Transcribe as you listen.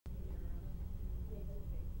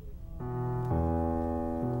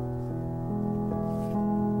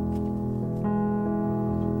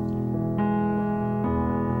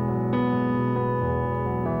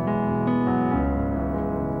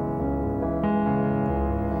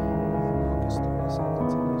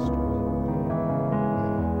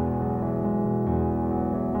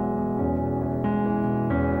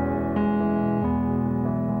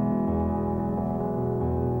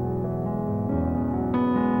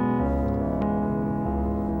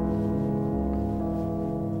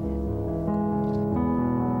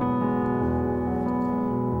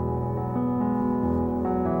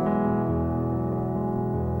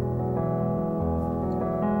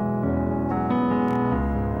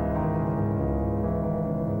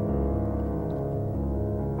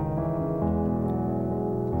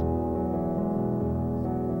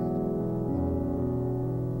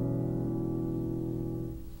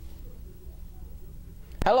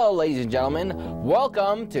Hello, ladies and gentlemen.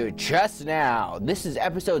 Welcome to Chess Now. This is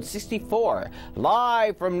episode 64,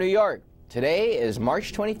 live from New York. Today is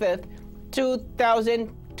March 25th,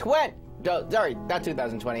 2020. Sorry, not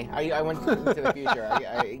 2020. I went into the future.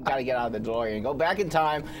 I got to get out of the DeLorean and go back in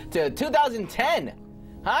time to 2010.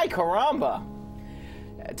 Hi, caramba.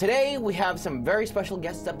 Today, we have some very special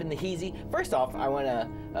guests up in the heezy. First off, I want to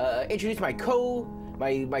introduce my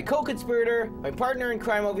co-conspirator, my partner in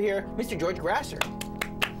crime over here, Mr. George Grasser.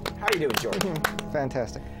 How are you doing, George?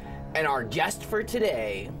 Fantastic. And our guest for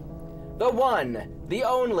today, the one, the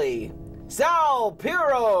only, Sal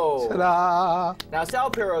Piro. Ta-da! Now,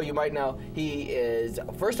 Sal Piro, you might know, he is,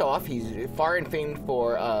 first off, he's far and famed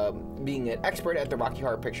for being an expert at the Rocky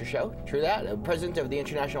Horror Picture Show. True that. President of the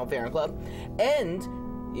International Fan Club. And,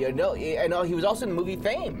 you know, he was also in the movie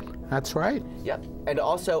Fame. That's right. Yep. And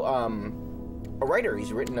also, a writer.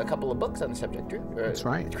 He's written a couple of books on the subject, Drew. That's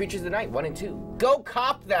right. Creatures of the Night, 1 and 2. Go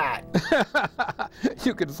cop that!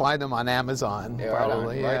 You can find them on Amazon, Yeah,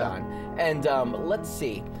 probably. Right on. And let's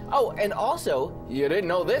see. Oh, and also, you didn't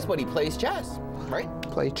know this, but he plays chess, right?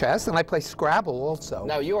 Play chess, and I play Scrabble also.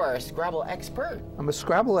 Now, you are a Scrabble expert. I'm a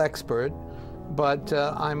Scrabble expert, but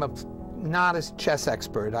I'm not a chess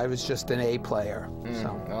expert. I was just an A player.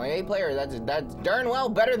 So. Well, A player, that's darn well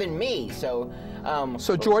better than me, so...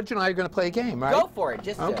 So George and I are going to play a game, right? Go for it.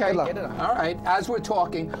 Just okay. Get it on. All right. As we're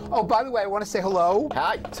talking. Oh, by the way, I want to say hello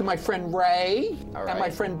Hi. to my friend Ray and my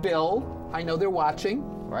friend Bill. I know they're watching.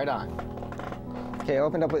 Right on. Okay,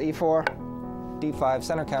 opened up with e4, d5,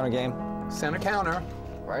 center counter game. Center counter.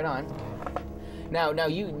 Right on. Now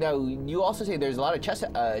you also say there's a lot of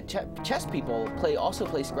chess people also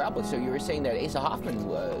play Scrabble. So you were saying that Asa Hoffman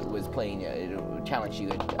was playing, challenged you.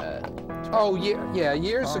 Oh yeah.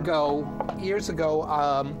 Years ago,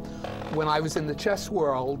 when I was in the chess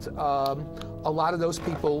world, a lot of those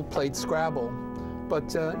people played Scrabble.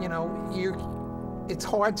 But you know, it's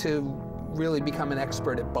hard to really become an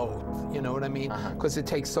expert at both. You know what I mean? Because it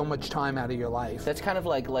takes so much time out of your life. That's kind of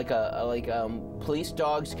like police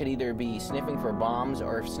dogs could either be sniffing for bombs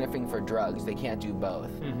or sniffing for drugs. They can't do both.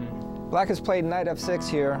 Black has played knight f6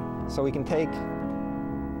 here, so we can take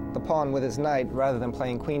the pawn with his knight rather than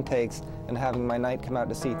playing queen takes and having my knight come out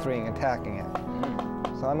to c3 and attacking it.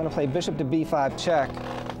 So I'm going to play bishop to b5 check.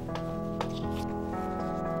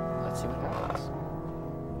 Let's see what happens.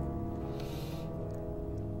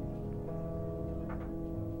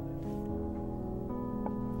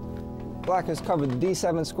 Black has covered the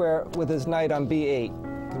d7 square with his knight on b8.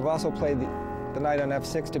 Could have also played the knight on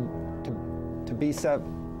f6 to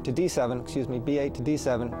d7, excuse me, b8 to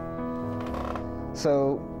d7.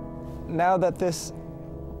 So now that this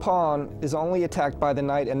pawn is only attacked by the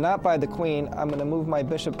knight and not by the queen, I'm going to move my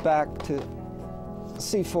bishop back to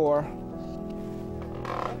c4.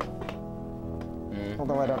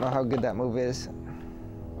 Although I don't know how good that move is.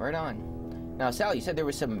 Right on. Now, Sal, you said there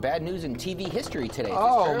was some bad news in TV history today.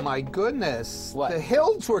 Oh, my goodness. What? The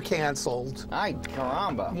Hills were canceled. Ay,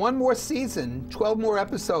 caramba. One more season, 12 more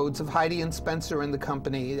episodes of Heidi and Spencer and the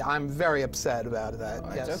Company. I'm very upset about that.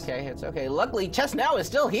 Oh, yes. It's okay. Luckily, Chess Now is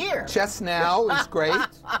still here. Chess Now is great.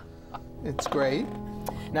 It's great.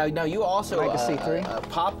 Now you also Knight to c3. a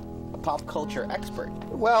pop culture expert.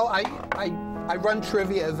 Well, I run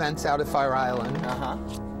trivia events out at Fire Island.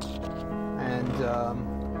 And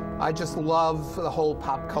I just love the whole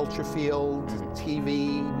pop culture field,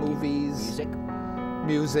 TV, movies,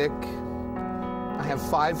 music. I have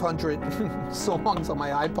 500 songs on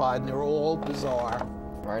my iPod, and they're all bizarre.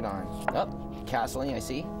 Right on. Oh, castling, I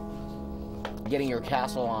see. Getting your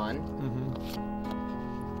castle on.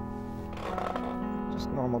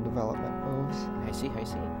 Just normal development moves. I see. I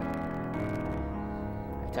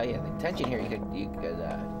tell you, the tension here, you could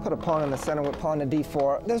Put a pawn in the center with pawn to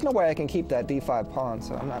d4. There's no way I can keep that d5 pawn,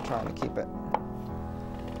 so I'm not trying to keep it.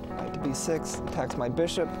 Knight to b6 attacks my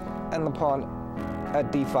bishop and the pawn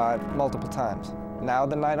at d5 multiple times. Now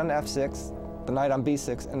the knight on f6, the knight on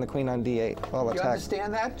b6, and the queen on d8. All You attack.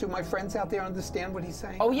 understand that? Do my friends out there understand what he's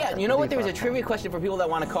saying? Oh yeah, you know what? There was a D5. trivia question for people that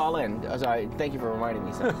want to call in. Sorry, thank you for reminding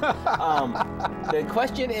me. The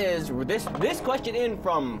question is this question is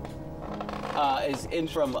in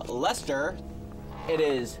from Lester. It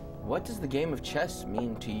is, what does the game of chess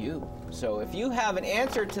mean to you? So if you have an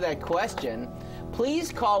answer to that question,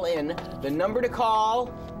 please call in. The number to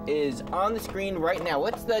call is on the screen right now.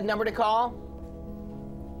 What's the number to call?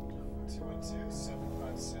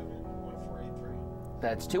 212-757-1483.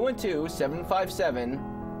 That's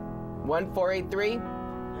 212-757-1483. Yep.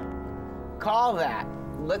 Call that.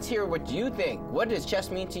 Let's hear what you think. What does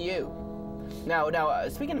chess mean to you? Now,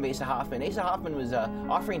 speaking of Asa Hoffman was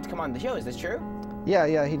offering to come on the show. Is this true?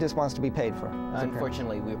 Yeah, he just wants to be paid for.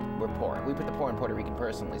 Unfortunately, we're poor. We put the poor in Puerto Rican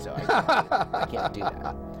personally, so I can't do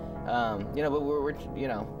that. But we're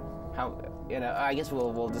I guess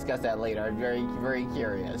we'll discuss that later. I'm very, very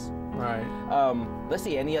curious. Right. Let's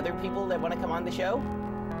see, any other people that want to come on the show?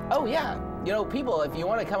 Oh, yeah. People, if you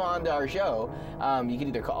want to come on to our show, you can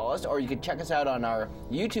either call us or you can check us out on our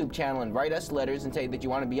YouTube channel and write us letters and say that you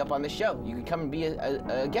want to be up on the show. You can come and be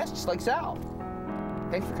a guest just like Sal.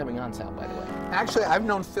 Thanks for coming on, Sal, by the way. Actually, I've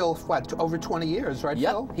known Phil, over 20 years, right,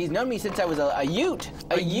 Yep. Phil? He's known me since I was a Ute.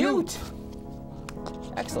 A Ute!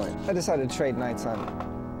 Excellent. I decided to trade knights on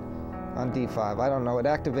d5. I don't know. It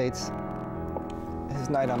activates his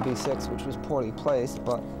knight on b6, which was poorly placed,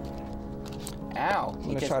 but Ow. I'm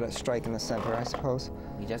going to try to strike in the center, I suppose.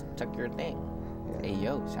 He just took your thing. Yeah. Hey,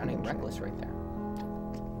 yo, sounding reckless right there.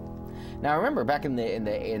 Now, I remember back in the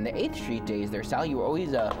 8th Street days there, Sal, you were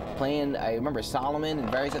always playing, I remember Solomon and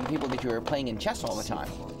various other people that you were playing in chess all the time.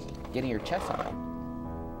 Getting your chess on.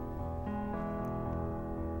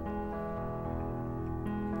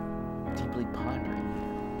 Deeply pondering.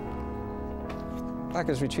 Black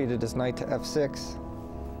has retreated his knight to f6.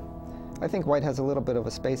 I think white has a little bit of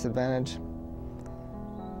a space advantage.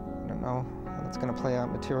 I don't know how that's going to play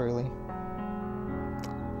out materially.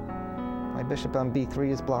 My bishop on b3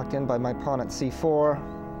 is blocked in by my pawn at c4.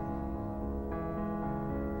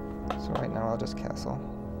 So right now I'll just castle.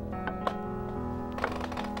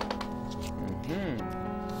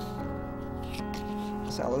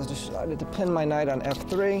 Sal has decided to pin my knight on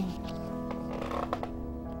f3.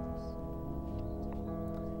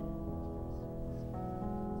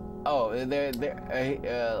 Oh,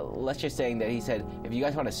 let's just saying that he said if you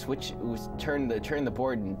guys want to switch, turn the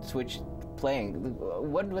board and switch playing.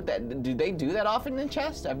 What would that? Do they do that often in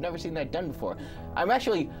chess? I've never seen that done before. I'm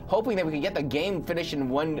actually hoping that we can get the game finished in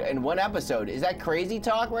one episode. Is that crazy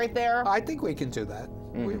talk right there? I think we can do that.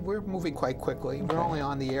 We're moving quite quickly. We're only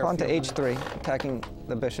on the air. Pawn to h3, attacking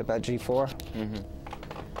the bishop at g4.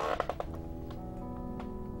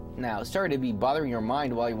 Now, sorry to be bothering your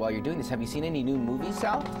mind while you're doing this. Have you seen any new movies,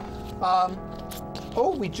 Sal?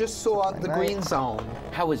 We just saw The Green Zone.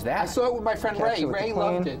 How was that? I saw it with my friend Ray. Ray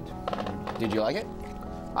loved it. Did you like it?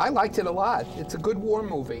 I liked it a lot. It's a good war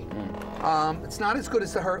movie. It's not as good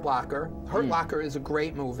as The Hurt Locker. Hurt Locker is a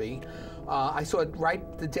great movie. I saw it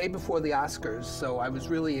right the day before the Oscars, so I was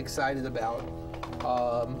really excited about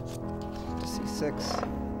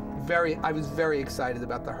c6. I was very excited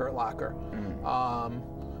about The Hurt Locker.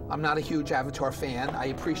 I'm not a huge Avatar fan. I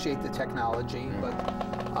appreciate the technology, but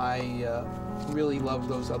I really love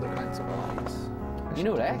those other kinds of movies. You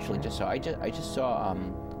know what I actually just saw? I just saw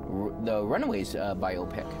the Runaways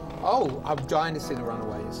biopic. Oh, I'm dying to see The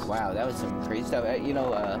Runaways. Wow, that was some crazy stuff. I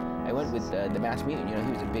went with the Mass Mutant.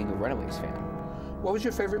 He was a big Runaways fan. What was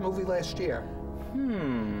your favorite movie last year?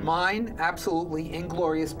 Mine, absolutely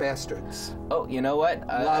Inglourious Bastards. Oh, you know what?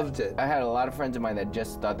 Loved it. I had a lot of friends of mine that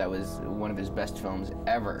just thought that was one of his best films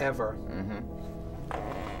ever. Ever.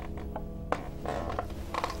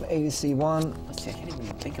 AC1. Let's see, I can't even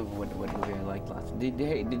think of what movie I liked last. Did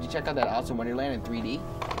you check out that Alice in Wonderland in 3D?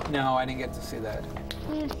 No, I didn't get to see that.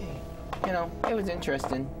 It was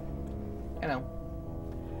interesting.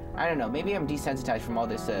 I don't know. Maybe I'm desensitized from all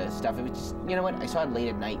this stuff. It was just, you know what? I saw it late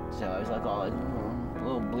at night, so I was like, a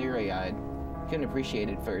little bleary-eyed. Couldn't appreciate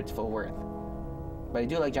it for its full worth. But I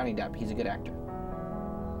do like Johnny Depp. He's a good actor.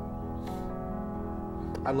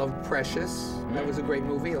 I loved Precious. That was a great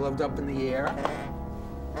movie. I loved Up in the Air.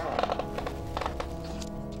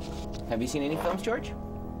 Have you seen any films, George?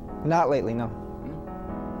 Not lately, no.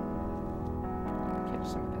 Catch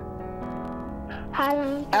some of that.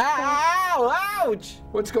 Hello. Ow! Ouch!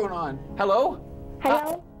 What's going on? Hello?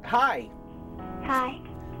 Hello. Hi. Hi.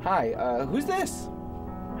 Hi. Who's this?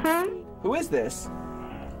 Huh? Who is this?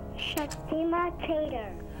 Shaktima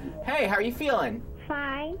Tater. Hey, how are you feeling?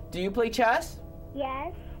 Fine. Do you play chess?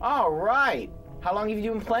 Yes. All right. How long have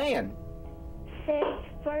you been playing? Since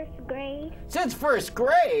first grade. Since first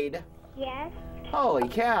grade? Yes. Holy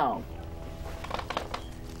cow.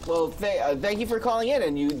 Well, thank you for calling in.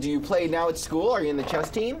 And do you play now at school? Are you in the chess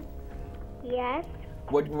team? Yes.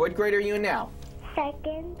 What grade are you in now?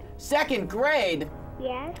 Second. Second grade?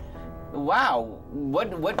 Yes. Wow.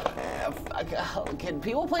 Can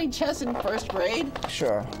people play chess in first grade?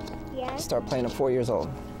 Sure. Yes. Start playing at 4 years old.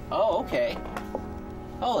 Oh, okay.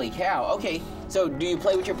 Holy cow. Okay. So do you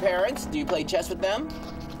play with your parents? Do you play chess with them?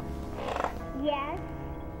 Yes.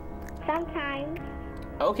 Sometimes.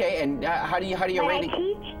 Okay, and how do you But rate I it?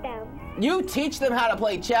 teach them. You teach them how to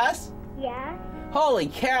play chess? Yes. Holy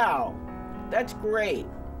cow. That's great.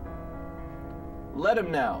 Let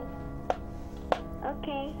them know.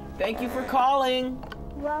 Okay. Thank you for calling.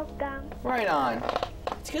 Welcome. Right on.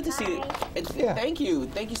 It's good to see you. Bye. Yeah. Thank you.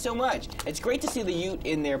 Thank you so much. It's great to see the Ute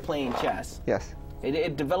in there playing chess. Yes.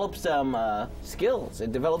 It develops some skills.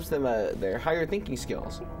 It develops them their higher thinking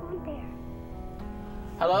skills. On there.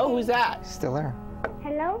 Hello, who's that? Still there.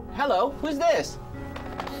 Hello? Hello, who's this?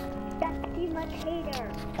 That's Zeeman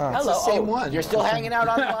Hater. Oh, Hello. the same one. You're still hanging out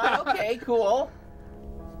on the line? Okay, cool.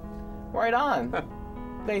 Right on.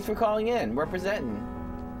 Thanks for calling in. Representing.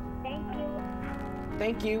 Thank you.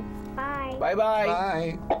 Thank you. Bye. Bye-bye.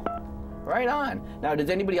 Bye. Right on. Now,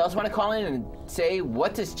 does anybody else want to call in and say,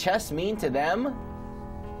 what does chess mean to them?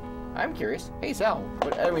 I'm curious. Hey, Sal.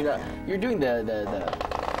 You're doing the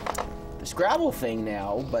Scrabble thing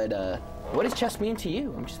now, but what does chess mean to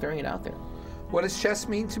you? I'm just throwing it out there. What does chess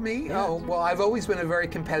mean to me? Yeah. Oh, well, I've always been a very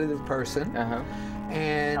competitive person. Uh-huh.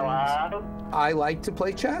 And Hello? I like to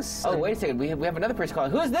play chess. Oh, wait a second. We have another person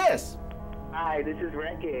calling. Who's this? Hi, this is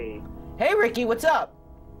Ricky. Hey, Ricky. What's up?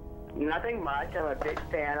 Nothing much. I'm a big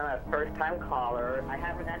fan. I'm a first-time caller. I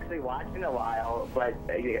haven't actually watched in a while, but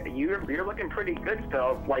you're looking pretty good,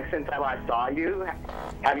 Phil. Like, since I last saw you.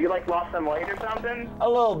 Have you, like, lost some weight or something? A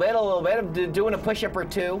little bit. I'm doing a push-up or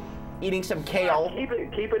two. Eating some kale.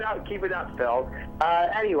 Keep it up, Phil.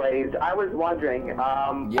 Anyways, I was wondering,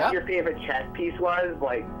 what your favorite chess piece was?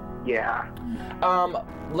 Like, yeah.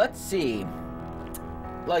 Let's see.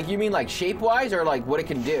 Like, you mean like shape-wise or like what it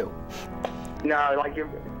can do? No, like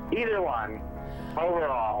either one.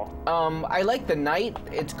 Overall. I like the knight.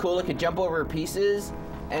 It's cool. It could jump over pieces.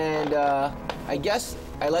 And I guess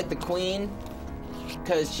I like the queen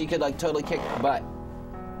because she could like totally kick butt.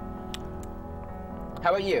 How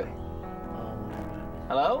about you?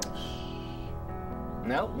 Hello?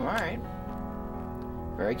 Nope. All right.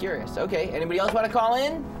 Very curious. Okay. Anybody else want to call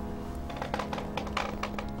in?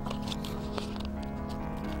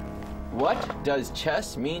 What does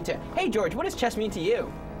chess mean to... Hey, George, what does chess mean to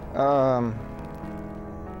you?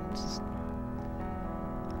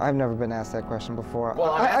 I've never been asked that question before.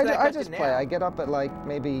 Well, I'm asking that I question just play. now. I get up at like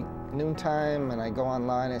maybe noontime and I go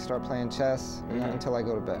online. I start playing chess until I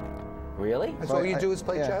go to bed. Really? That's So all you do is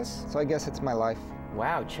play yeah. chess? So I guess it's my life.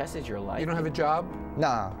 Wow, chess is your life. You don't have a job?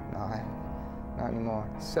 No, not anymore.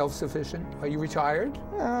 Self-sufficient? Are you retired?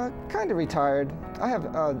 Kind of retired. I have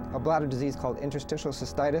a bladder disease called interstitial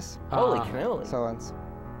cystitis. Holy cannoli. So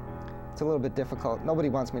it's a little bit difficult. Nobody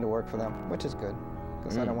wants me to work for them, which is good,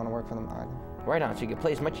 because I don't want to work for them either. Right on, so you can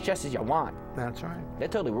play as much chess as you want. That's right. That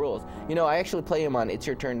totally rules. You know, I actually play him on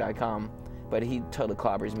itsyourturn.com, but he totally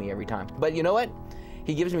clobbers me every time. But you know what?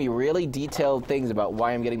 He gives me really detailed things about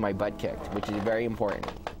why I'm getting my butt kicked, which is very important.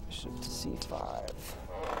 Bishop to c5.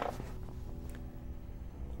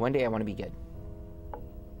 One day I want to be good.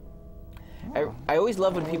 I always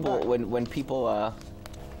love when people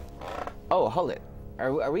oh, hold it.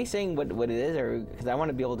 Are we saying what it is, or because I want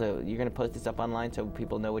to be able to? You're going to post this up online so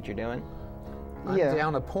people know what you're doing. I'm Yeah.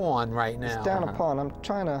 down a pawn right now. It's down a pawn. I'm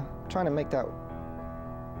trying to make that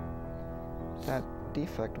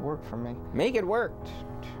defect work for me. Make it work.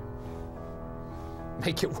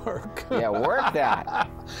 Make it work. Yeah, work that.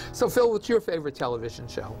 So, Phil, what's your favorite television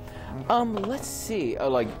show? Let's see.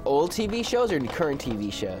 Like old TV shows or current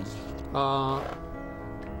TV shows?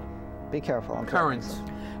 Be careful. I'm Current.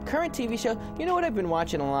 Current TV show. You know what I've been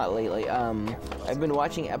watching a lot lately? I've been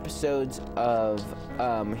watching episodes of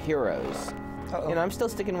Heroes. Uh-oh. You know, I'm still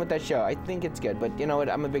sticking with that show. I think it's good, but you know what?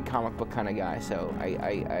 I'm a big comic book kind of guy, so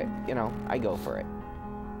I go for it.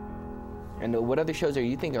 And what other shows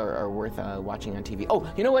you think are worth watching on TV?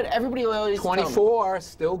 Oh, you know what? Everybody always 24,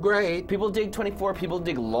 still great. People dig 24. People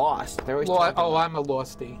dig Lost. They're always I'm a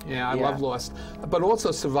Lostie. Yeah, I love Lost. But also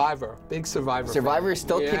Survivor. Big Survivor. Survivor is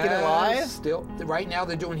still kicking it live? Still. Right now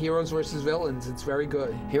they're doing Heroes versus Villains. It's very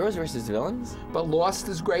good. Heroes versus Villains? But Lost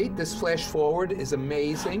is great. This Flash Forward is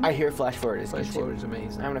amazing. I hear Flash Forward is Flash good Forward too. is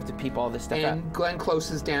amazing. I'm gonna have to peep all this stuff out. And Glenn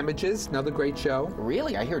Close's Damages, another great show.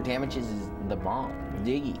 Really? I hear Damages is the bomb.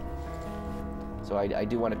 Diggy. So I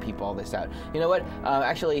do want to peep all this out. You know what?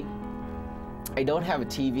 Actually, I don't have a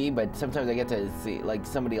TV, but sometimes I get to see, like,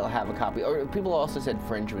 somebody will have a copy. Or people also said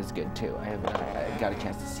Fringe was good, too. I got a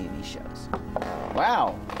chance to see these shows.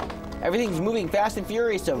 Wow. Everything's moving fast and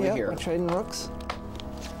furious over Yep, here. we're trading rooks.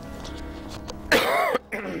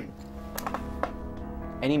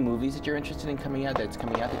 Any movies that you're interested in coming out that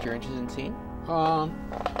you're interested in seeing?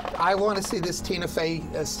 I want to see this Tina Fey,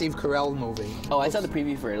 Steve Carell movie. Oh, I saw the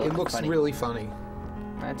preview for it. It looks funny. really funny.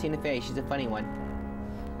 Tina Fey, she's a funny one.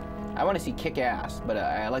 I want to see Kick-Ass, but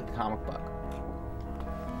I like the comic book.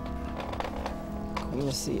 Queen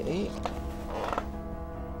to c8.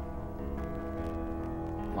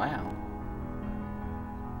 Wow.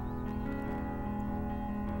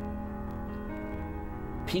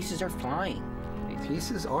 pieces are flying.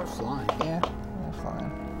 Pieces are flying. Yeah, they're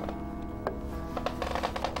fine.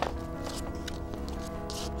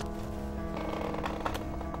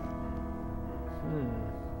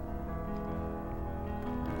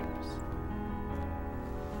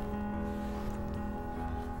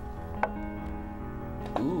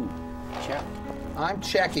 Ooh, check. I'm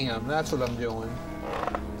checking them. That's what I'm doing.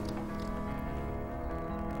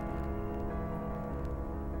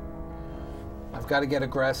 I've got to get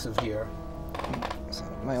aggressive here. So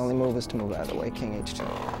my only move is to move out of the way, king h2.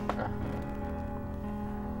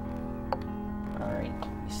 All right,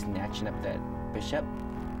 snatching up that bishop.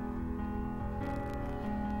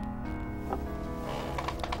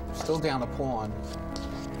 Still down a pawn.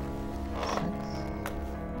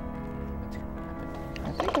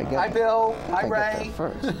 I think I get. Hi, Bill. Hi, I get that Ray.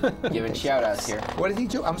 first. Giving shout outs here. What did he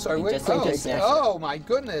do? I'm sorry. He Wait, just snatched it. oh, my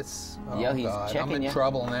goodness. Oh, Yeah, he's God. I'm checking in you.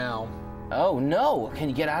 trouble now. Oh no! Can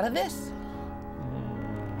you get out of this?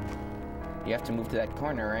 You have to move to that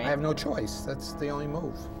corner, right? I have no choice. That's the only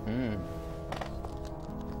move.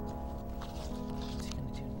 What's he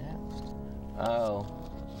gonna do now? Oh.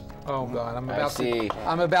 Oh, God. see.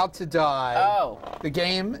 I'm about to die. Oh. The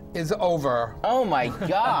game is over. Oh my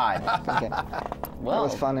God. Okay. Well,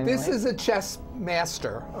 That was fun anyway. This is a chess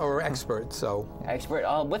master or expert, so expert.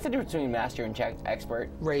 What's the difference between master and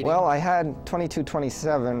expert? rating. Well, I had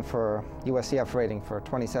 2227 for USCF rating for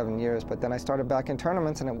 27 years, but then I started back in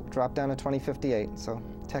tournaments and it dropped down to 2058. So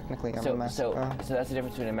technically, I'm a master. So that's the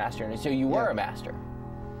difference between a master and so you were Yeah. a master.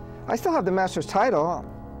 I still have the master's title.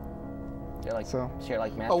 You're like So- you're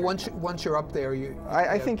like master. oh, once you're up there,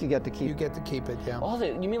 I think you get to you keep. get to keep it. Yeah. Also,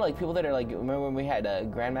 you mean like people that are like, remember when we had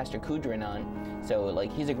Grandmaster Kudrin on? So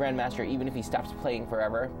like he's a Grandmaster even if he stops playing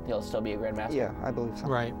forever, he'll still be a Grandmaster. Yeah, I believe so.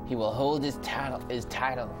 Right. He will hold his title.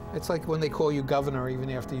 It's like when they call you governor even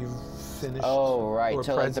after you've finished. Oh right. or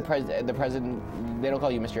So like president. the president, they don't call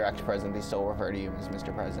you Mr. Ex-President. They still refer to you as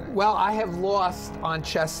Mr. President. Well, I have lost on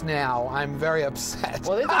chess now. I'm very upset.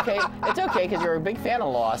 Well, it's okay. It's okay because you're a big fan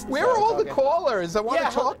of Lost. Where so are it's all the good. callers? I want Yeah,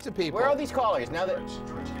 to talk to people. Where are all these callers now that?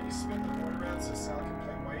 George, can you spin the board around so Sal can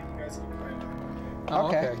play white? You guys can play another game. Oh,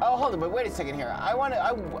 Okay. Oh, hold on, but wait a second here. I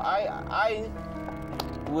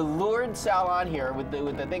lured Sal on here with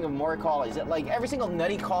the thing of more callers. Like every single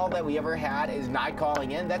nutty call that we ever had is not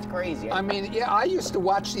calling in. That's crazy. I mean, yeah, I used to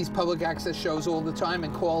watch these public access shows all the time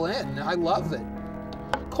and call in. I love it.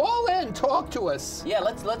 Call in, talk to us. yeah,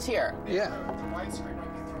 let's hear. Yeah. The white screen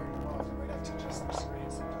might be throwing them off. You might have to adjust the screen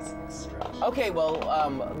so it doesn't stretch. Okay, well,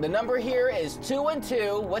 the number here is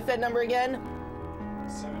 212. What's that number again?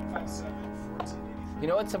 757-1483. You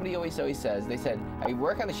know what somebody always says? They said, I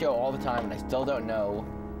work on the show all the time and I still don't know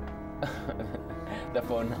the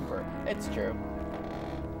phone number. It's true.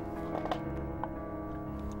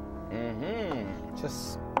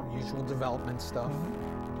 Just usual development stuff.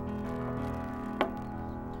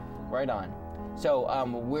 Right on. So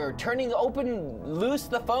we're turning loose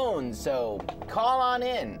the phones, so call on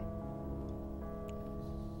in.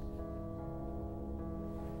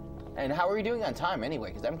 And how are we doing on time anyway?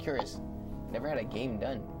 Because I'm curious. Never had a game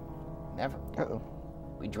done. Never. Uh-oh.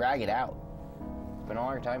 We drag it out. Spend all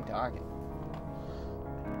our time talking.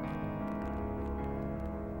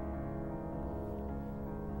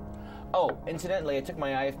 Oh, incidentally, I took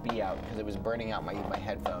my IFB out because it was burning out my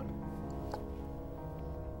headphone.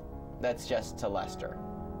 That's just to Lester.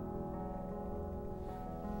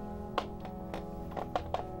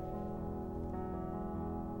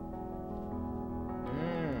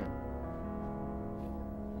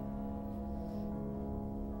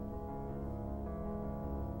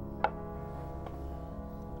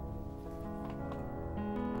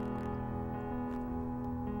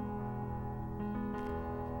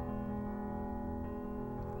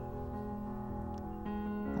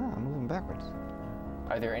 I'm moving backwards.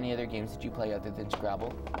 Are there any other games that you play other than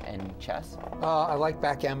Scrabble and chess? I like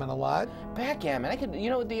backgammon a lot.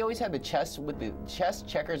 Backgammon. They always had the chess with the chess,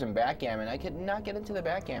 checkers, and backgammon. I could not get into the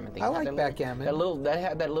backgammon thing. I It had like that little- backgammon.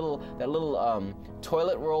 That little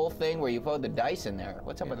toilet roll thing where you put the dice in there.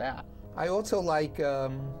 What's up with that? I also like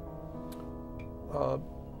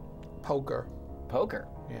poker. Poker.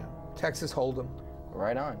 Yeah. Texas Hold'em.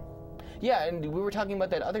 Right on. Yeah, and we were talking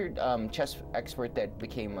about that other chess expert that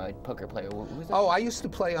became a poker player. Who's that? Oh, I used to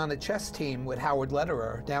play on a chess team with Howard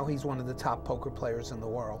Lederer. Now he's one of the top poker players in the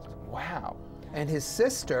world. Wow. And his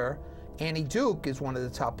sister, Annie Duke, is one of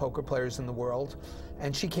the top poker players in the world.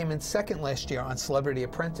 And she came in second last year on Celebrity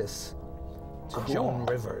Apprentice to Joan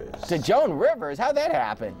Rivers. To Joan Rivers? How'd that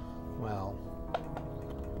happen? Well,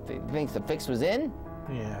 Thinks the fix was in?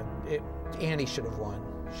 yeah, Annie should have won.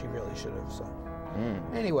 She really should have. So,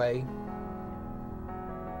 anyway,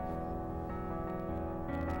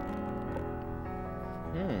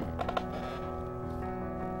 Let's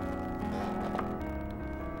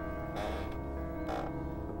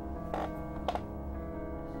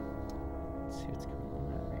see what's going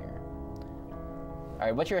on over here. All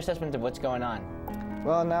right, what's your assessment of what's going on?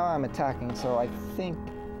 Well, now I'm attacking, so I think,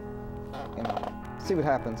 you know, see what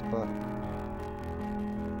happens, but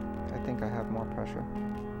I think I have more pressure.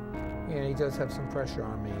 Yeah, he does have some pressure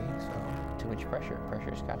on me, so. Too much pressure.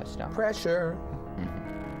 Pressure's got to stop. Pressure.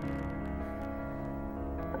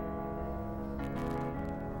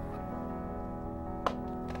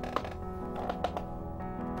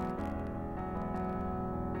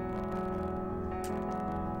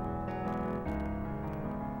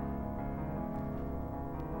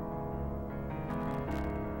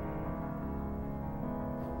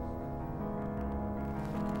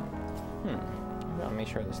 I'll make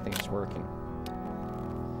sure this thing's working.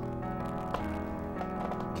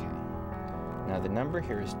 Okay. Now the number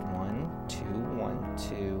here is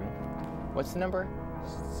 1212. What's the number?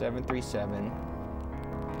 737.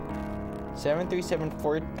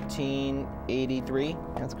 1483.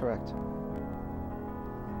 That's correct.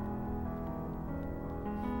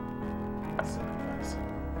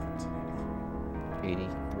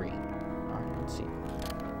 83. All right, let's see.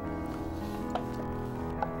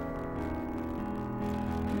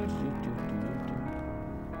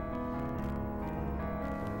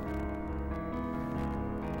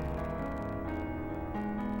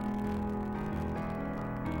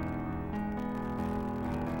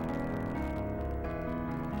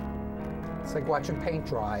 It's like watching paint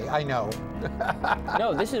dry. I know.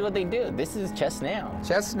 No, this is what they do. This is Chess Now.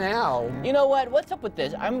 Just now. You know what? What's up with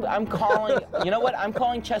this? I'm calling. You know what? I'm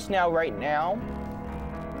calling Chess Now right now.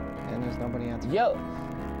 And there's nobody answering. Yo,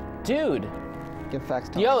 dude. Give fax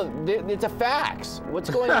time. Yo, it's a fax. What's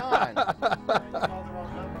going on?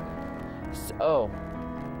 Oh,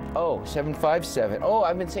 757. Oh,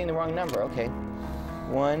 I've been saying the wrong number. Okay.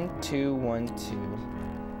 1212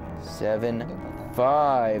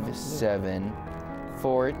 757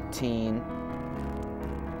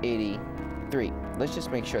 1483. Let's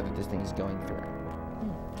just make sure that this thing is going through.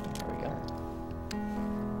 There we go.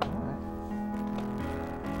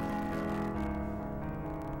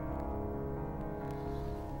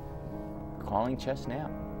 Calling Chess Now.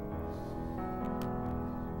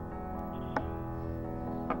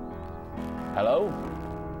 Hello?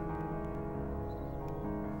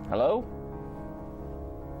 Hello?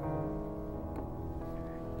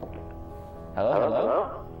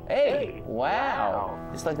 Hello? Hey, wow.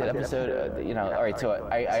 It's like that episode, you know, all right, so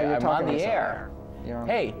I'm on the air.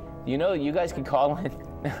 Hey, you know, you guys can call in,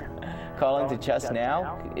 call into Chess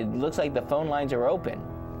Now. It looks like the phone lines are open.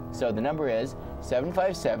 So the number is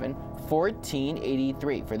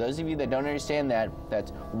 757-1483. For those of you that don't understand that,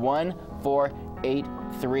 that's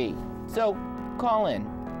 1483. So call in.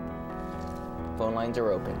 Phone lines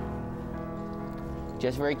are open.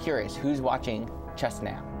 Just very curious, who's watching Chess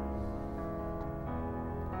Now?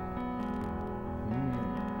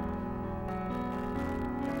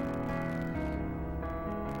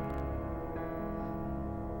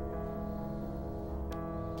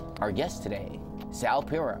 Our guest today, Sal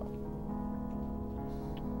Piro.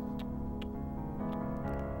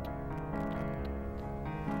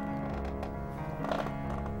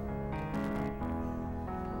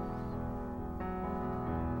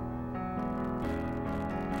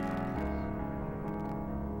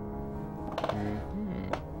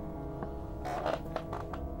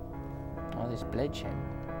 All this bloodshed.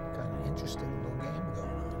 Got an interesting little game going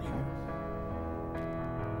on here.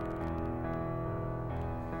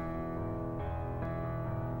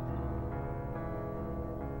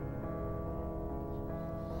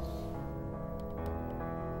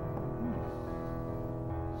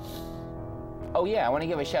 Oh yeah, I want to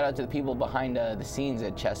give a shout out to the people behind the scenes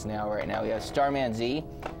at Chess Now right now. We have Starman Z,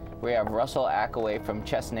 we have Russell Ackaway from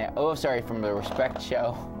Chess Now. Oh, sorry, from the Respect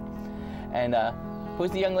Show. And who's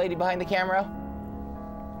the young lady behind the camera?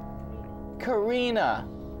 Karina.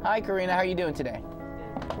 Hi, Karina. How are you doing today?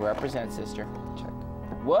 Represent, sister. Check.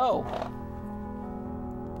 Whoa.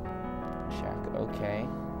 Check. Okay.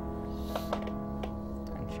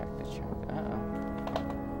 Check the check. Uh-oh.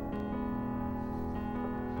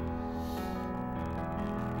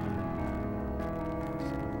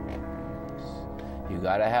 You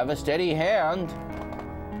gotta have a steady hand.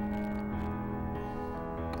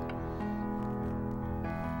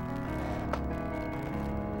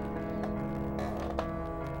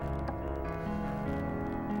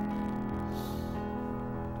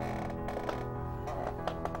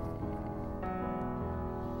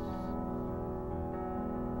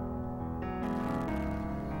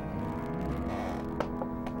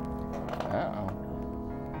 Uh-oh.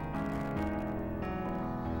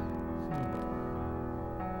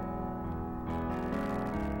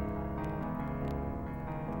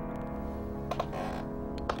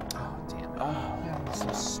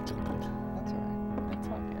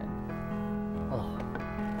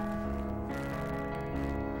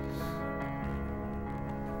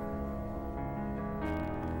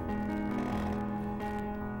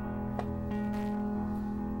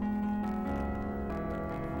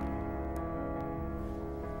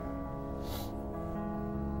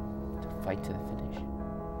 fight to the finish.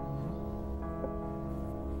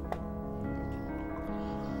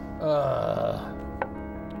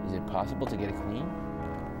 Is it possible to get a queen?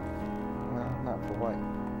 No, not for white.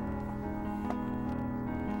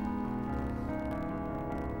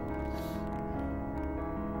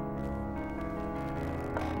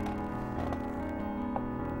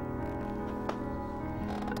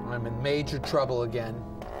 I'm in major trouble again.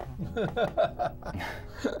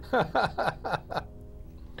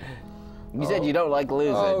 You said you don't like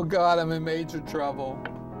losing. Oh God, I'm in major trouble.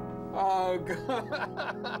 Oh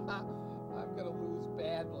God.